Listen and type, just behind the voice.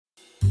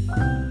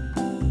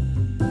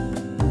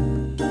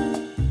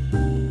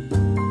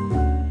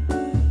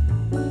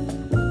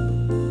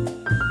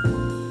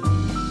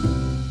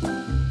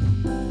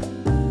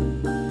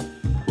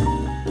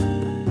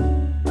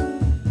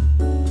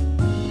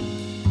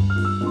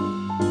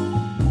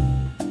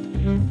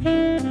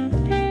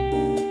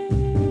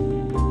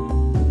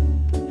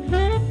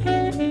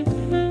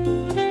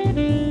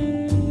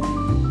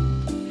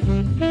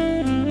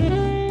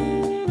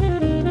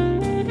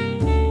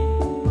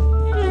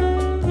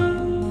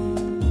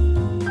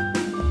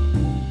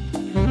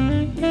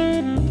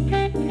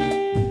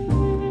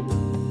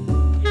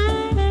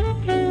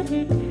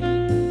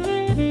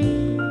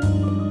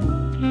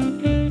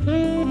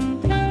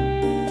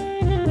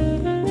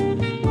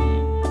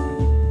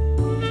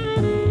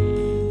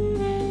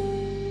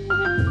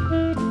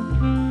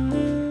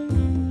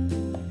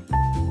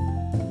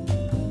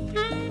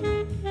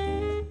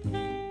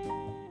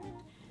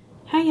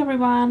Hi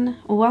everyone,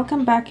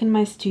 welcome back in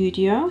my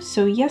studio.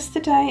 So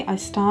yesterday I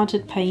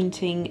started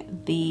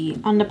painting the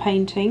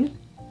underpainting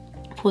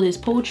for this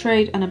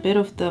portrait and a bit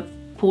of the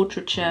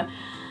portraiture,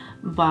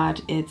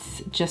 but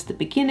it's just the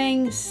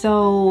beginning.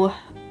 So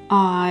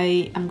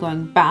I am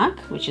going back,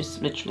 which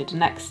is literally the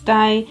next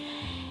day,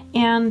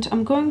 and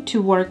I'm going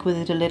to work with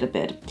it a little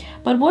bit.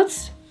 But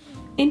what's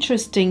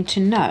interesting to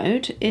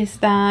note is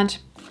that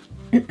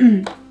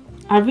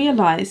I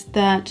realized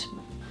that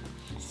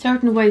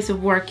certain ways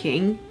of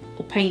working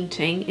or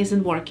painting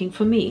isn't working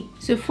for me.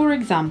 So for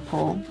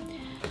example,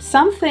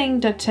 something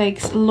that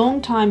takes a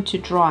long time to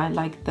dry,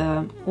 like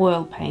the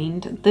oil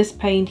paint, this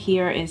paint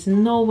here is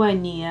nowhere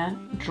near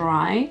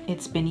dry.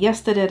 It's been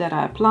yesterday that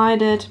I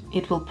applied it.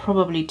 It will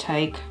probably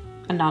take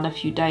another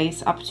few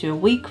days, up to a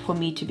week, for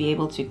me to be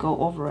able to go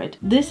over it.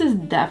 This is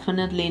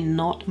definitely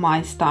not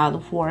my style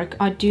of work.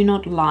 I do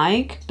not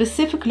like,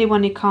 specifically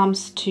when it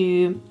comes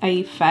to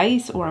a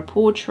face or a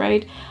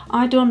portrait,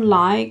 I don't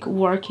like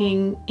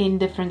working in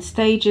different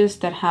stages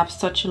that have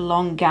such a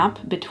long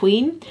gap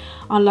between.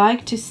 I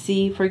like to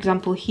see, for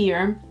example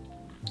here,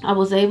 I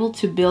was able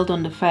to build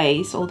on the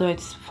face, although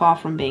it's far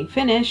from being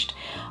finished.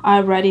 I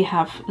already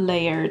have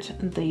layered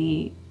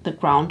the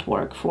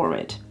groundwork for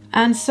it.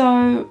 And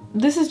so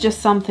this is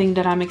just something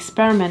that I'm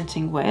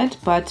experimenting with,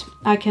 but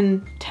I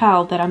can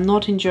tell that I'm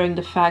not enjoying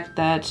the fact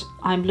that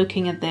I'm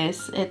looking at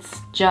this.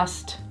 It's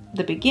just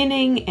the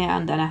beginning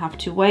and then I have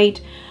to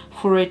wait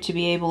for it to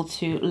be able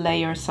to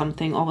layer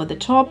something over the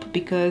top,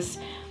 because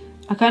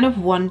I kind of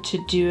want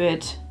to do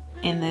it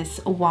in this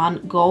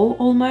one go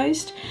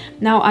almost.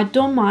 Now I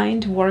don't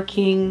mind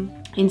working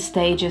in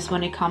stages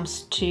when it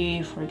comes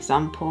to, for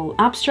example,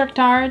 abstract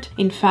art.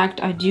 In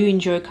fact, I do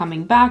enjoy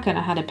coming back, and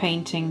I had a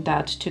painting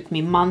that took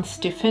me months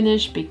to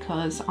finish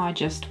because I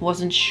just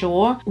wasn't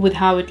sure with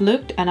how it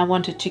looked and I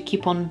wanted to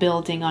keep on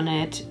building on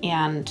it,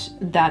 and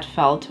that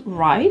felt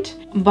right.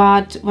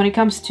 But when it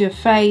comes to a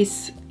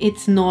face,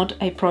 it's not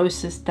a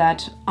process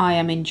that I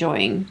am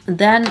enjoying.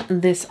 Then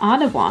this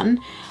other one,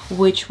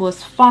 which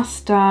was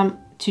faster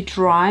to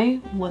dry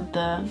with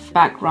the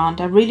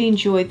background, I really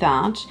enjoyed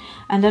that.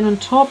 And then on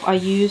top I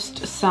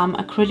used some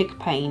acrylic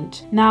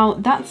paint. Now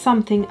that's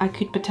something I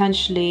could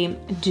potentially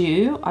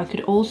do. I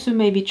could also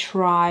maybe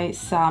try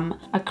some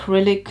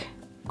acrylic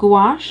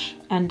gouache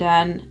and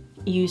then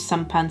use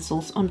some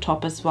pencils on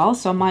top as well.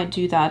 So I might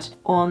do that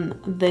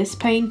on this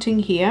painting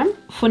here.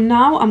 For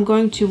now I'm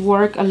going to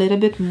work a little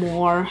bit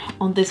more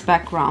on this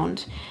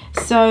background.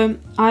 So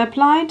I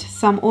applied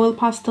some oil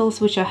pastels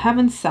which I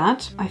haven't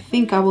set. I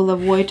think I will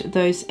avoid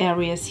those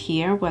areas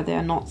here where they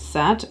are not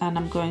set, and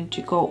I'm going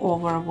to go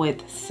over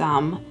with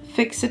some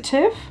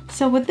fixative.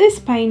 So with this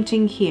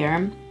painting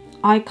here,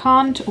 I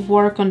can't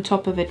work on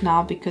top of it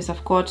now because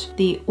I've got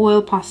the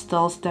oil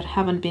pastels that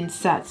haven't been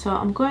set. So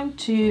I'm going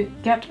to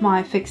get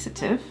my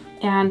fixative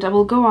and I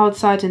will go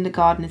outside in the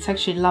garden. It's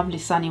actually lovely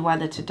sunny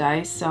weather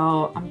today,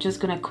 so I'm just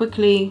gonna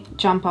quickly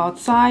jump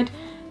outside,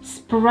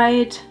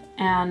 spray it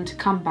and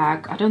come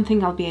back. I don't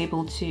think I'll be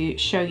able to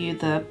show you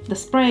the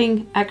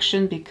spraying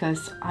action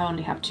because I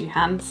only have two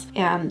hands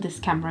and this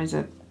camera is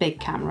a big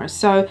camera.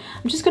 So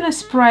I'm just gonna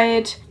spray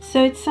it.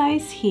 So it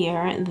says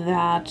here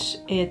that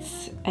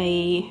it's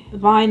a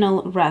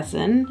vinyl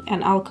resin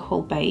and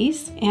alcohol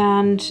base,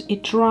 and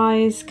it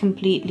dries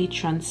completely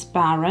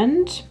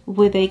transparent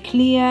with a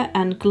clear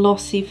and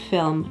glossy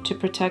film to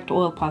protect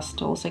oil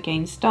pastels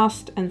against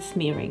dust and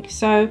smearing.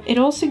 So it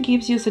also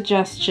gives you a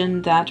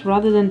suggestion that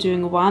rather than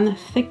doing one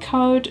thick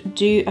coat,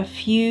 do a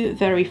few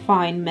very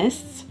fine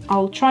mists.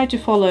 I'll try to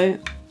follow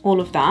all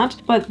of that,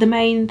 but the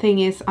main thing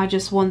is I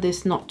just want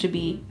this not to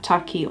be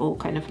tacky or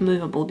kind of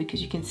movable,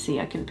 because you can see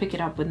I can pick it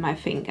up with my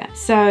finger.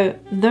 So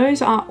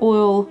those are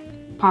oil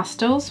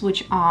pastels,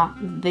 which are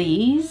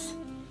these.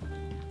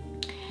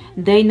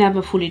 They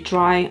never fully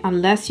dry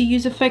unless you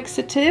use a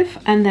fixative.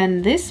 And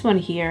then this one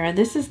here,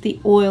 this is the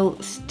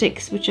oil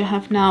sticks, which I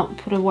have now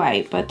put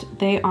away, but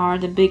they are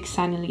the big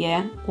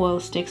Sennelier oil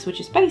sticks, which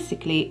is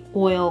basically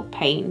oil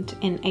paint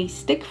in a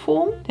stick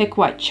form. They're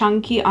quite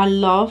chunky. I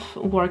love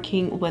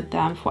working with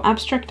them for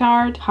abstract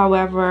art.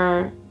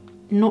 However,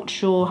 not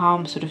sure how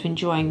I'm sort of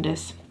enjoying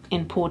this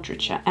in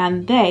portraiture,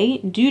 and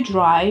they do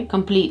dry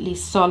completely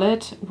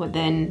solid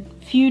within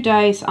few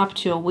days up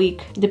to a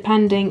week,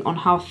 depending on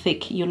how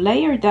thick you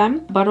layer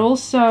them. But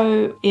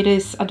also it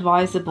is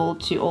advisable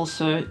to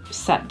also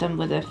set them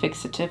with a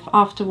fixative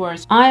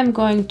afterwards. I am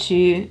going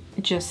to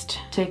just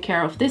take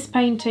care of this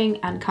painting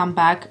and come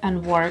back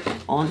and work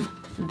on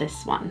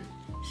this one.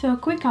 So a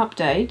quick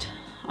update.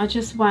 I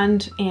just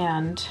went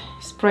and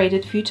sprayed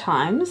it a few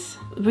times,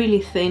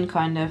 really thin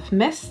kind of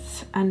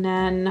mists, and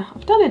then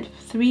I've done it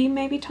 3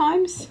 maybe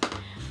times.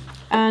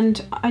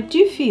 And I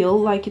do feel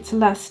like it's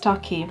less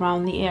tacky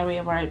around the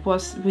area where it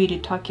was really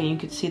tacky. You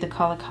could see the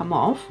color come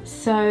off.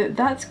 So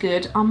that's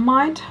good. I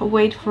might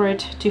wait for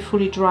it to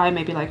fully dry,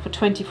 maybe like for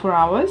 24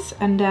 hours,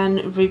 and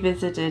then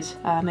revisit it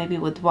maybe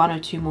with 1 or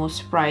 2 more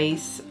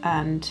sprays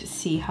and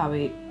see how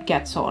it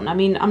gets on. I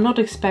mean, I'm not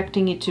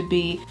expecting it to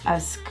be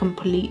as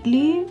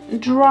completely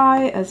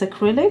dry as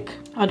acrylic.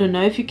 I don't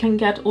know if you can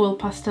get oil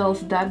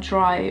pastels that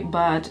dry,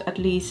 but at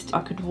least I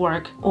could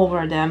work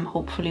over them,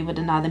 hopefully with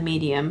another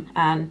medium,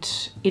 and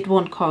it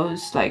won't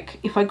cause, like,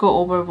 if I go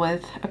over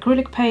with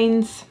acrylic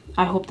paints,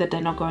 I hope that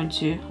they're not going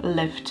to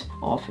lift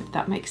off, if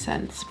that makes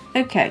sense.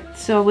 Okay,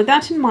 so with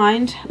that in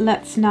mind,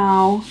 let's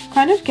now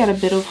kind of get a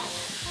bit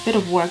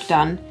of work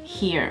done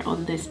here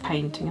on this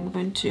painting. I'm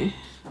going to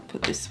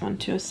put this one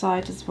to a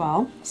side as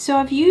well. So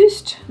I've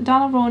used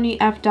Daler-Rowney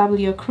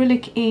FW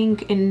acrylic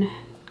ink in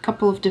a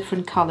couple of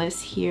different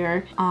colors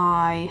here.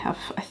 I have,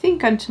 I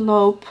think,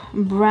 antelope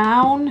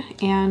brown,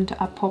 and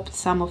I popped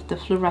some of the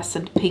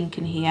fluorescent pink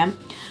in here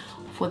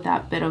for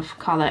that bit of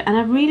color, and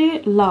I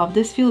really love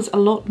this. Feels a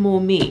lot more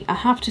me, I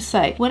have to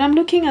say. When I'm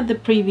looking at the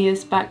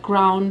previous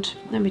background,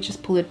 let me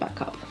just pull it back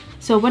up.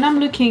 So when I'm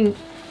looking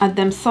at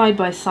them side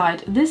by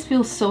side, this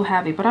feels so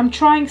heavy, but I'm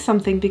trying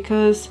something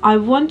because I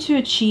want to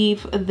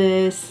achieve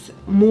this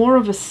more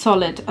of a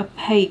solid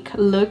opaque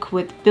look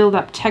with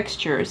build-up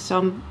textures. So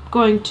I'm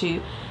going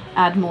to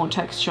add more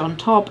texture on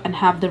top and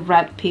have the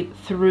red peep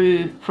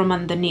through from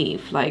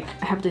underneath, like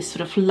I have this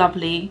sort of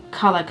lovely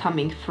color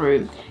coming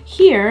through.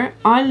 Here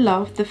I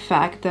love the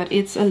fact that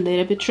it's a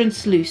little bit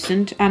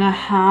translucent, and I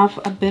have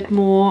a bit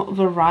more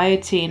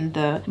variety in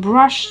the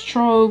brush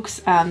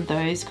strokes and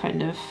those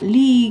kind of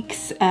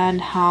leaks, and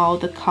how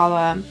the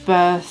color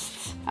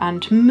bursts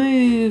and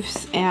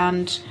moves,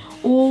 and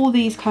all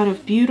these kind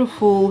of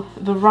beautiful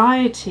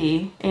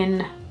variety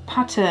in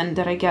pattern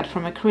that I get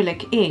from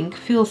acrylic ink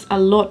feels a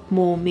lot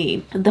more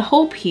me. The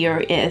hope here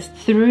is,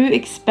 through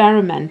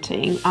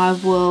experimenting, I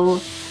will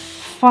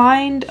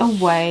find a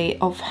way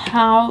of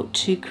how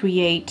to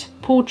create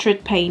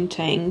portrait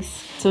paintings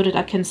so that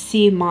I can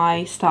see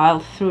my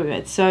style through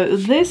it. So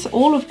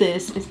all of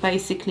this is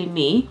basically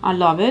me. I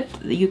love it.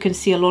 You can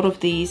see a lot of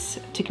these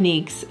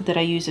techniques that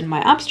I use in my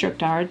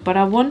abstract art, but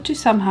I want to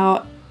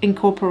somehow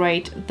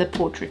incorporate the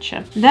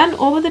portraiture. Then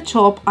over the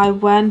top I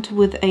went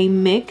with a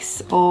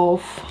mix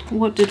of,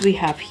 what did we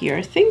have here?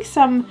 I think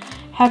some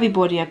heavy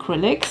body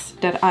acrylics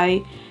that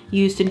I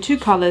used in 2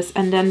 colors,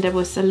 and then there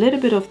was a little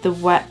bit of the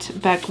wet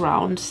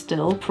background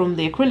still from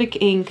the acrylic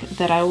ink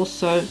that I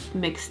also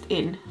mixed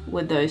in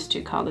with those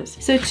 2 colors.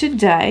 So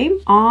today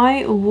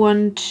I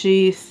want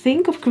to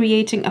think of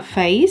creating a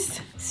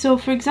face. So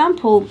for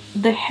example,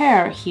 the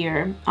hair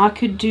here I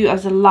could do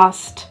as a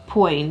last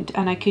point,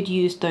 and I could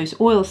use those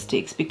oil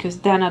sticks, because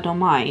then I don't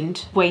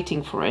mind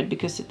waiting for it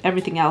because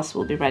everything else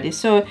will be ready.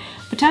 So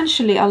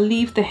potentially I'll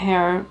leave the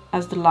hair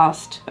as the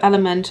last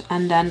element,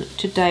 and then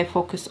today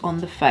focus on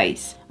the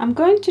face. I'm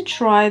going to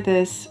try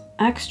this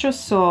extra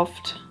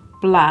soft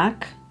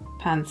black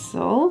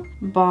pencil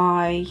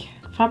by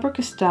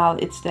Faber-Castell.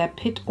 It's their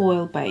Pit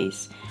Oil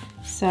base.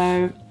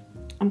 So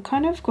I'm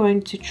kind of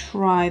going to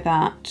try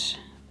that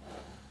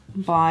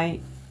by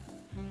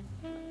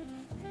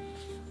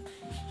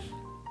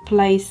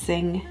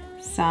placing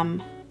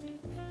some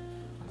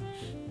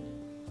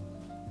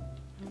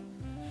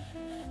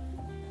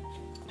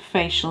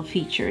facial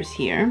features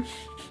here.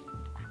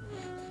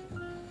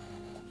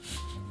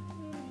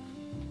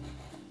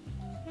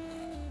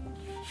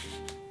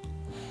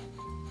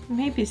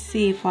 Maybe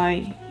see if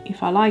I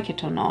like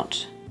it or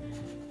not.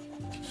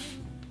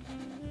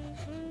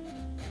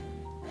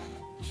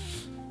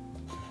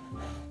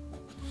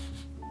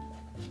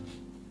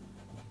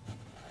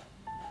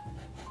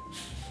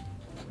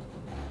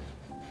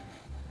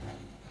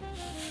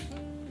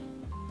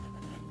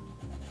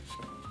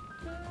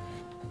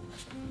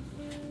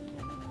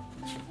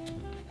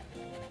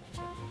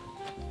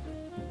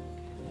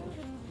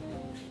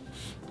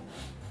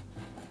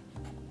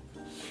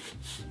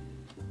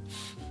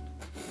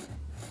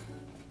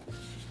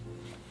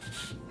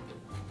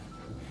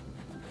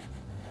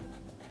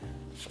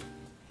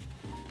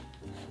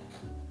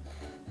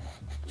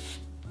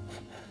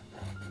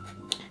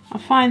 I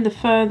find the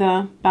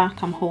further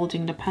back I'm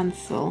holding the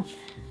pencil,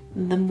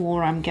 the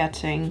more I'm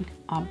getting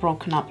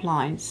broken up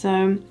lines.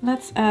 So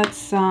let's add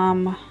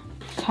some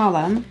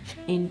color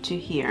into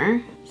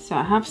here. So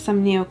I have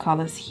some neo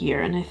colors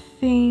here, and I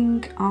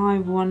think I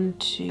want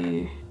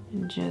to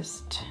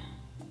just,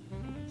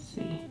 let's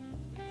see,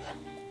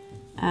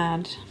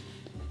 add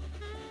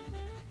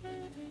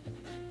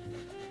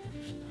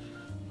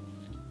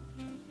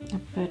a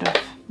bit of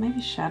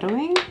maybe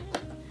shadowing.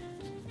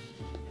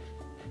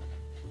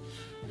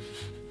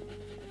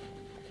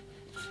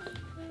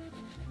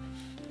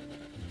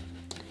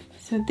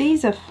 So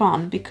these are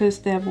fun because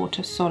they're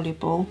water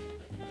soluble.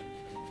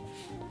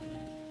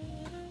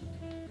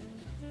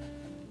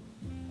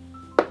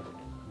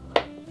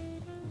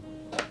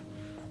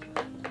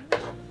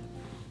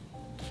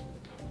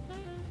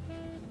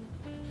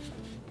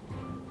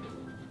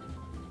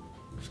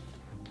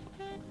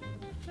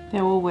 They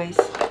always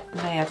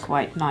layer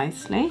quite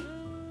nicely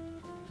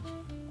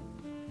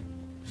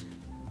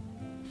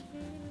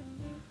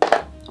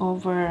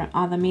over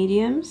other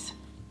mediums.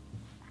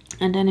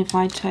 And then if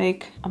I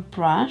take a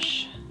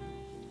brush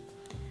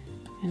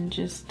and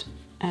just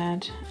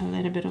add a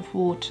little bit of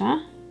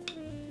water,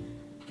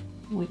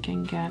 we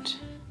can get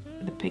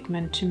the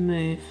pigment to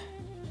move.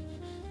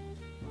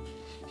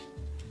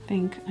 I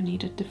think I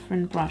need a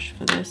different brush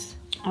for this.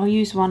 I'll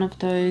use one of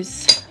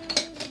those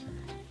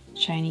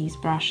Chinese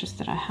brushes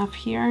that I have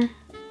here.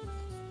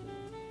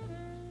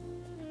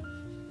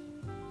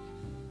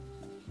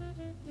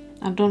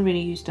 I don't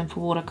really use them for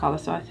watercolor,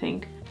 so I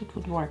think it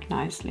would work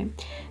nicely.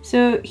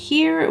 So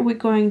here we're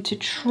going to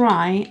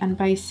try and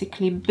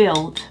basically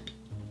build.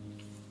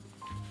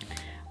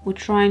 We're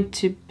trying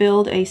to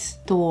build a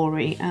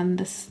story, and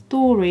the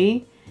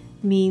story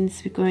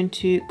means we're going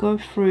to go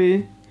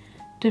through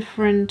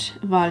different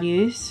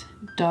values,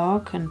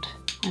 dark and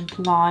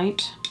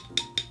light.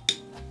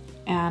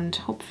 And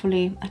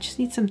hopefully I just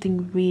need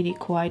something really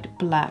quite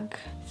black.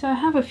 So I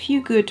have a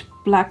few good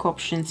black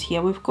options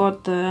here. We've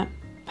got the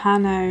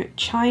Pano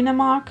China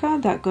marker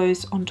that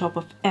goes on top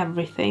of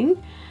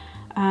everything.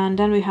 And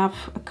then we have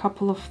a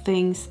couple of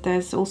things.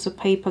 There's also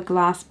paper,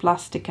 glass,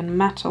 plastic and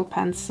metal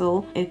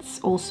pencil. It's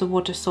also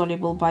water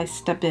soluble by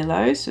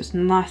Stabilo, so it's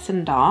nice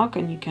and dark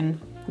and you can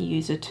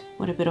use it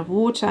with a bit of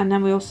water. And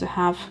then we also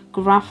have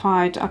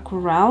Graphite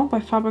Aquarelle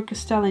by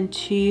Faber-Castell in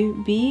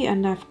 2B,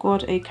 and I've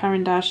got a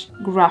Caran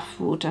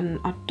Graphwood, and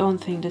I don't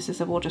think this is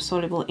a water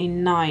soluble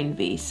in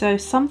 9B. So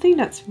something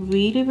that's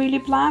really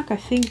black. I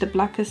think the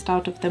blackest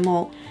out of them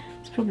all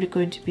is probably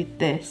going to be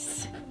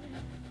this.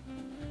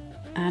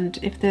 And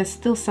if there's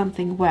still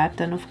something wet,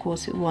 then of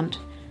course it won't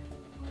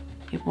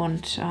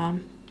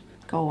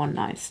go on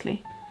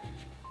nicely.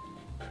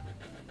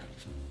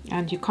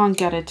 And you can't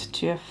get it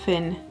to a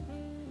thin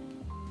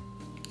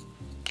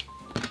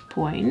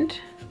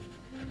point.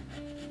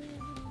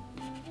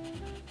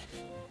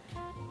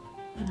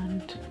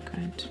 And I'm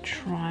going to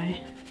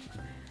try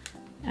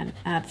and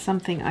add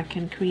something I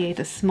can create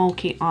a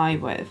smoky eye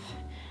with.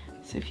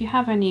 So if you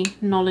have any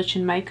knowledge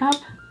in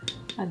makeup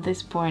at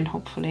this point,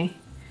 hopefully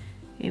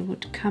it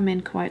would come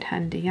in quite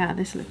handy. Yeah,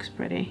 this looks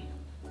pretty.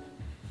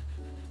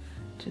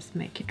 Just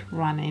make it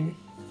run in.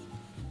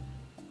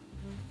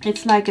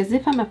 It's like as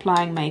if I'm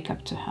applying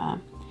makeup to her.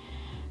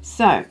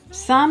 So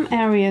some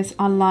areas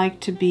I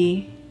like to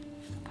be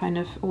kind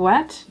of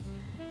wet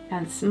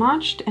and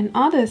smudged, and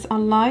others I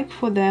like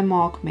for their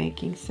mark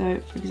making. So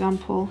for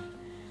example,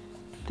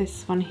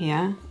 this one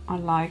here, I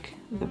like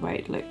the way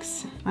it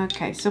looks.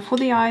 Okay, so for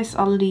the eyes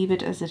I'll leave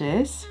it as it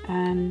is,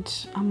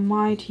 and I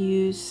might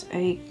use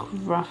a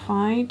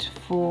graphite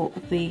for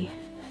the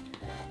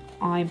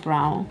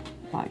eyebrow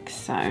like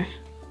so.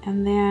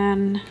 And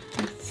then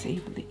let's see,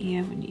 for the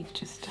ear we need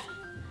just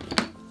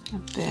a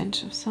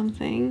bit of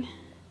something.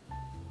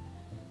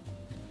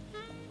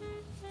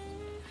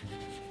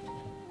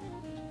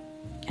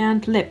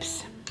 And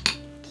lips.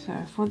 So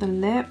for the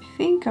lip, I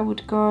think I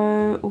would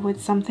go with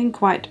something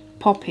quite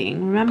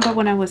popping. Remember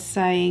when I was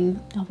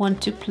saying I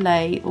want to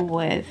play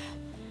with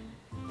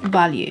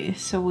value,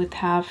 so we'd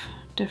have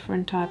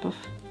different type of...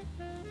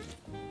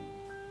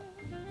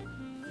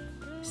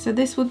 So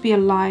this would be a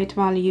light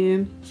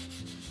value,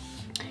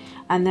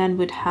 and then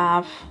we'd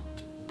have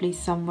please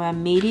somewhere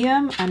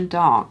medium and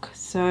dark.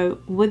 So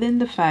within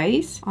the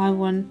face I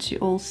want to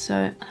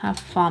also have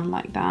fun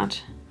like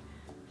that.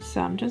 So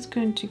I'm just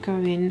going to go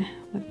in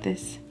with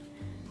this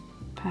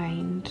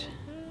paint,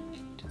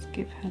 just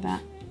give her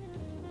that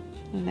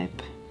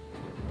lip.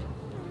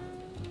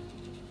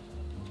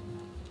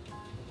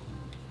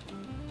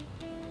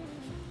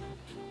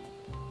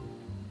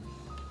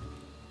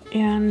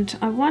 And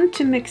I want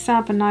to mix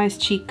up a nice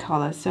cheek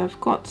color. So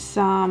I've got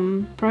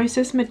some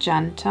Process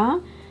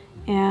Magenta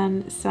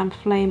and some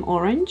Flame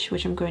Orange,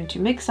 which I'm going to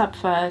mix up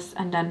first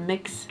and then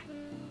mix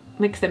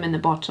them in the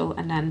bottle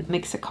and then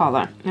mix a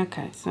color.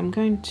 Okay, so I'm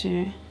going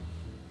to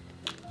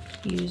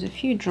use a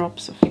few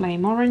drops of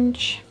Flame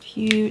Orange, a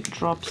few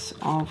drops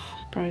of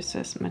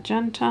Process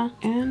Magenta,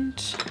 and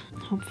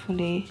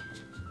hopefully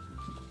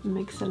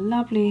mix a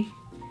lovely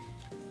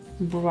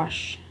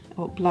brush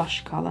or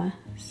blush color.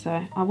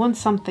 So I want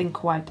something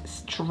quite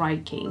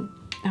striking.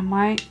 I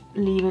might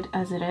leave it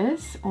as it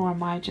is, or I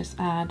might just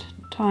add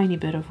a tiny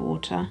bit of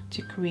water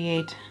to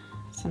create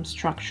some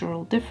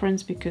structural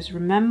difference, because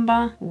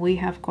remember we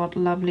have got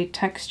lovely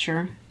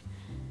texture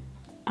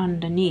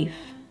underneath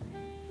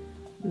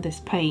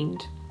this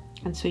paint,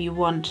 and so you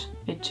want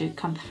it to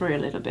come through a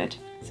little bit.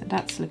 So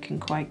that's looking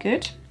quite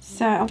good.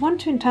 So I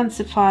want to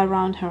intensify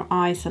around her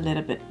eyes a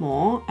little bit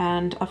more,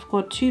 and I've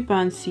got 2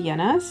 burnt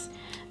siennas.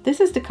 This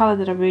is the color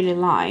that I really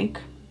like,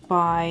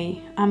 by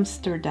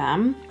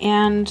Amsterdam,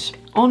 and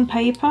on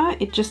paper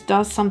it just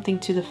does something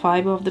to the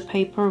fiber of the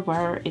paper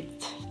where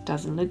it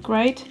doesn't look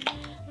great,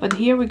 but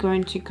here we're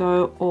going to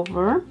go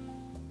over,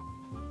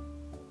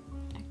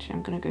 actually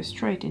I'm going to go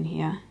straight in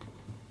here,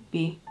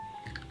 be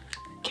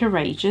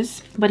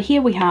courageous, but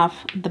here we have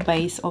the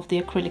base of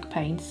the acrylic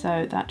paint,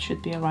 so that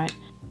should be alright.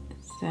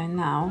 So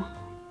now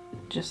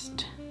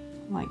just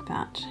like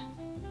that.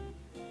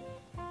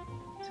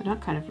 So that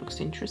kind of looks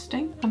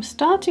interesting. I'm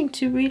starting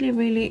to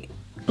really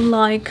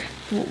like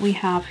what we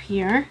have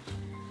here.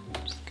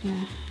 I'm just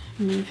gonna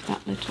move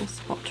that little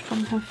spot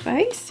from her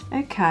face.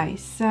 Okay,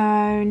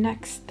 so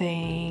next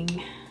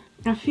thing,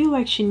 I feel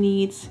like she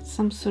needs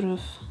some sort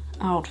of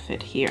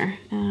outfit here,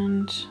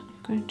 and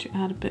I'm going to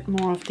add a bit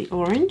more of the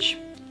orange,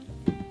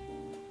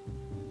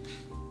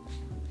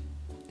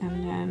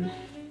 and then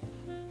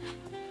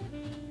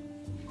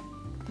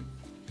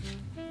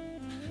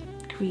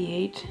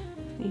create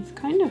these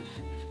kind of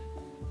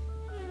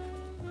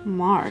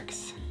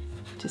marks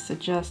to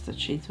suggest that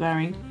she's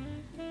wearing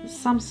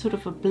some sort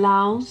of a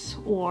blouse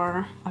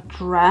or a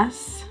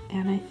dress.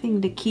 And I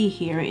think the key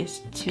here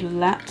is to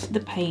let the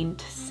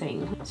paint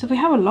sing. So we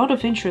have a lot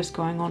of interest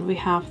going on. We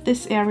have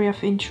this area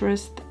of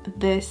interest,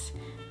 this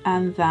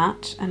and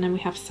that, and then we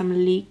have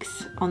some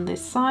leaks on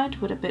this side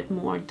with a bit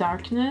more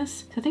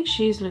darkness. So I think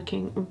she's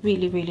looking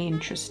really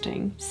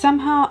interesting.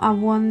 Somehow I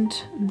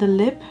want the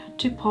lip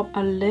to pop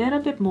a little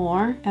bit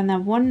more, and I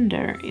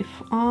wonder if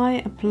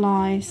I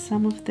apply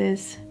some of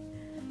this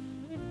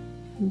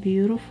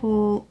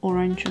beautiful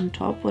orange on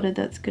top, whether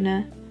that's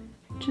gonna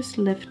just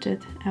lift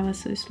it ever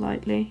so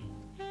slightly,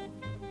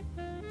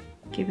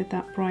 give it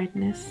that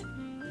brightness.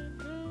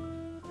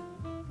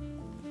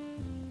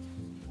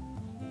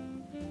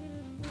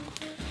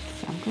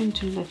 So I'm going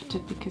to lift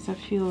it because I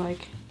feel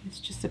like it's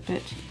just a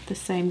bit the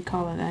same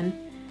color then.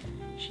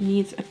 She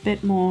needs a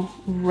bit more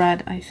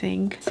red, I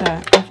think. So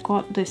I've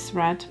got this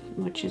red,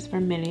 which is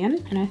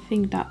vermilion, and I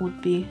think that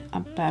would be a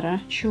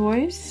better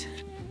choice.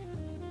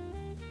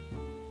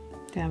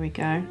 There we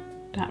go,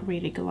 that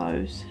really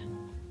glows.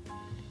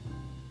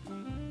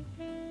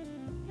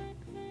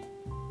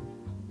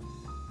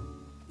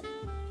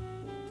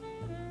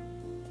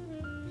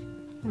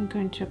 I'm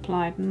going to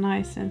apply it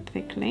nice and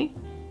thickly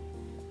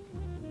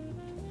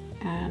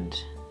and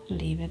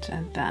leave it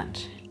at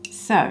that.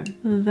 So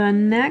the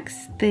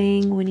next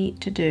thing we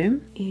need to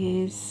do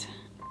is,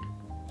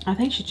 I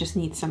think she just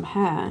needs some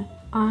hair.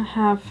 I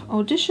have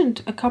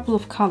auditioned a couple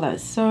of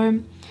colors. So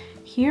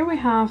here we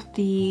have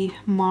the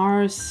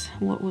Mars,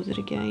 what was it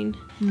again?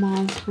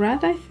 Mars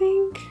Red, I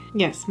think?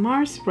 Yes,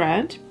 Mars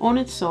Red on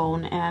its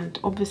own, and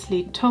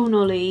obviously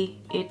tonally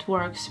it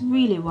works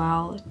really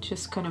well. It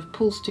just kind of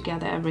pulls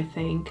together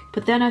everything.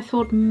 But then I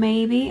thought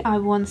maybe I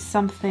want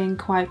something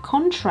quite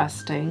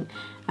contrasting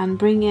and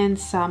bring in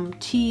some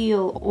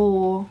teal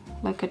or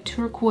like a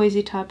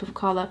turquoisey type of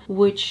color,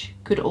 which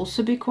could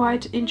also be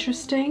quite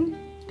interesting.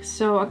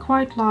 So I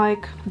quite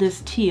like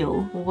this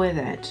teal with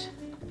it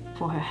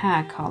for her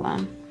hair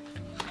color.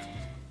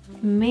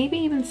 Maybe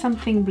even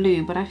something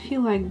blue, but I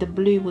feel like the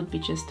blue would be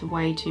just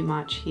way too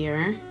much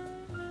here.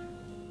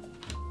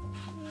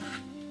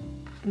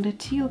 The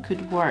teal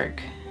could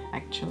work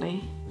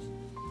actually,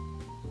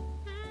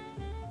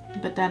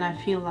 but then I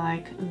feel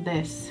like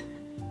this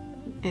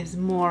is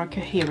more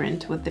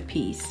coherent with the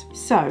piece.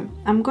 So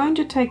I'm going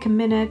to take a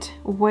minute,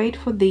 wait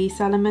for these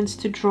elements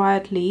to dry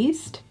at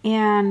least,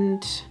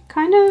 and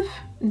kind of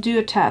do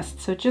a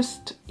test. So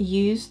just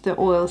use the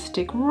oil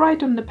stick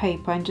right on the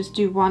paper and just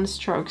do one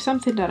stroke,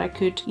 something that I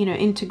could, you know,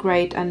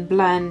 integrate and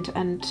blend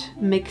and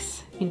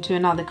mix into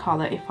another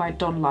color if I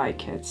don't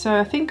like it. So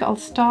I think I'll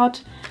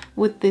start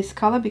with this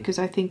color because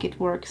I think it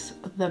works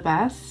the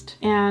best,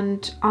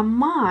 and I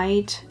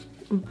might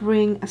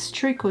bring a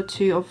streak or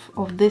two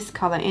of this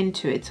color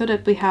into it so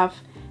that we have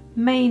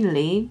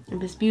mainly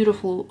this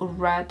beautiful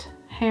red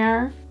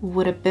hair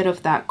with a bit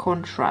of that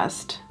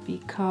contrast,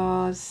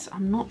 because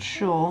I'm not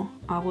sure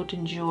I would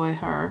enjoy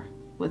her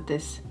with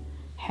this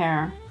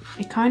hair.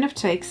 It kind of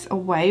takes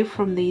away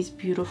from these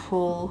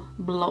beautiful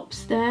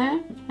blobs there,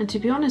 and to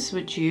be honest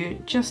with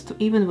you, just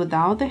even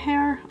without the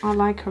hair I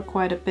like her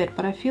quite a bit,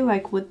 but I feel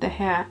like with the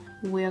hair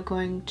we are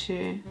going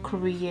to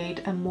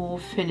create a more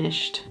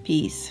finished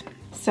piece.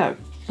 So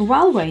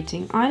while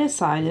waiting, I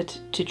decided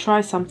to try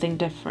something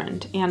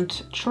different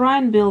and try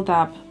and build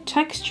up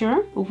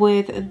texture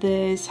with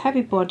this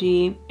heavy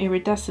body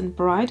iridescent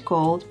bright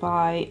gold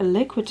by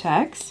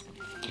Liquitex,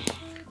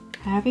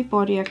 heavy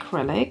body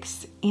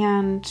acrylics.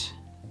 And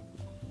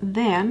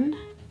then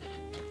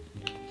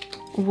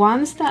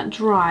once that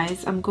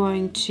dries, I'm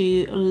going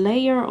to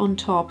layer on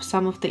top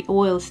some of the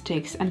oil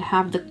sticks and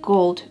have the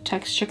gold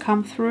texture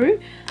come through.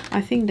 I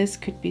think this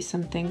could be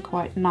something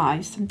quite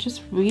nice. I'm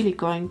just really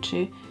going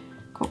to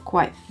go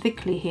quite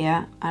thickly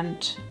here,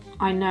 and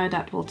I know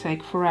that will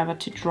take forever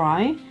to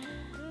dry,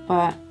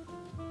 but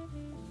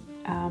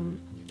I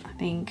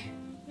think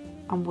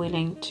I'm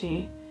willing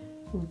to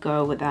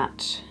go with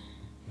that.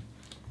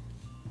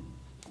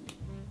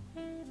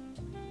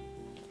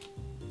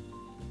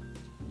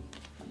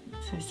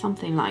 So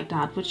something like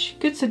that, which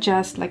could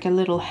suggest like a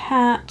little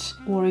hat,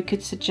 or it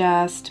could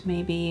suggest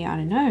maybe, I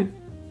don't know.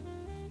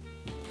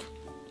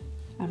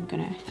 I'm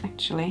gonna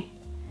actually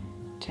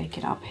take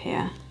it up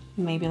here.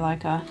 Maybe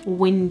like a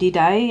windy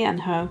day and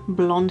her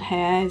blonde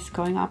hair is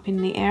going up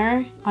in the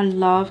air. I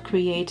love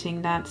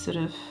creating that sort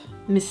of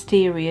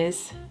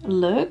mysterious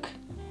look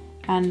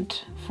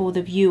and for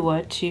the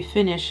viewer to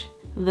finish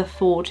the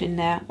thought in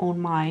their own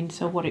mind,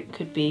 so what it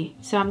could be.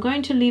 So I'm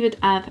going to leave it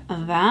at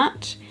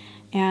that,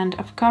 and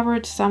I've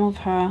covered some of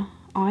her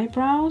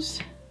eyebrows,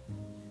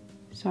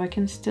 so I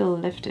can still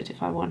lift it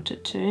if I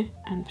wanted to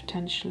and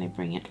potentially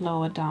bring it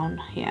lower down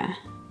here.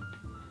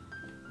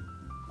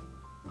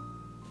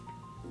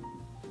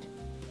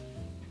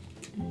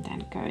 And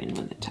then go in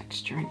with the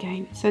texture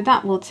again. So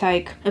that will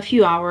take a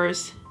few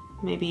hours,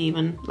 maybe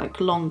even like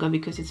longer,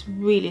 because it's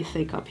really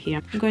thick up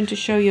here. I'm going to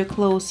show you a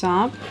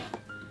close-up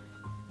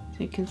so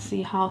you can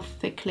see how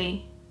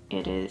thickly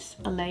it is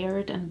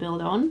layered and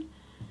built on.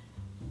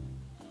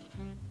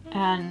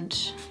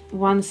 And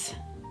once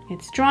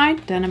it's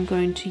dried, then I'm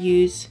going to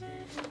use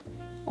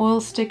oil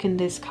stick in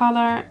this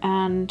color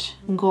and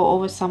go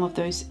over some of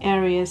those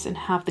areas and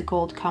have the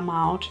gold come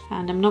out.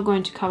 And I'm not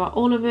going to cover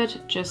all of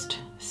it, just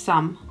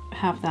some.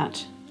 Have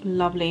that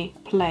lovely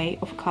play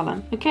of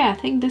color. Okay, I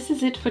think this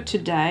is it for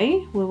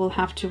today. We will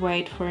have to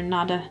wait for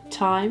another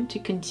time to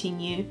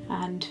continue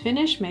and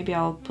finish. Maybe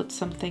I'll put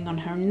something on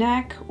her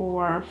neck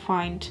or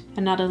find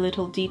another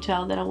little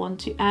detail that I want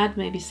to add,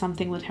 maybe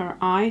something with her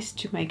eyes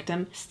to make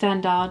them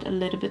stand out a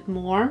little bit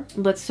more.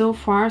 But so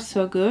far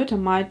so good. I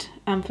might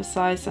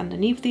emphasize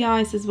underneath the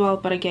eyes as well,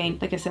 but again,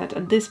 like I said,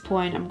 at this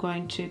point I'm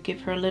going to give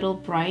her a little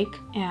break,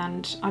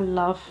 and I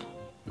love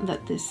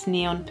that this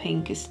neon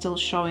pink is still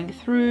showing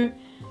through,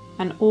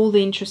 and all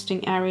the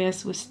interesting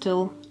areas we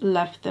still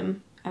left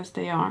them as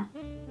they are.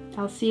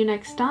 I'll see you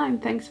next time.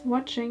 Thanks for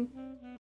watching.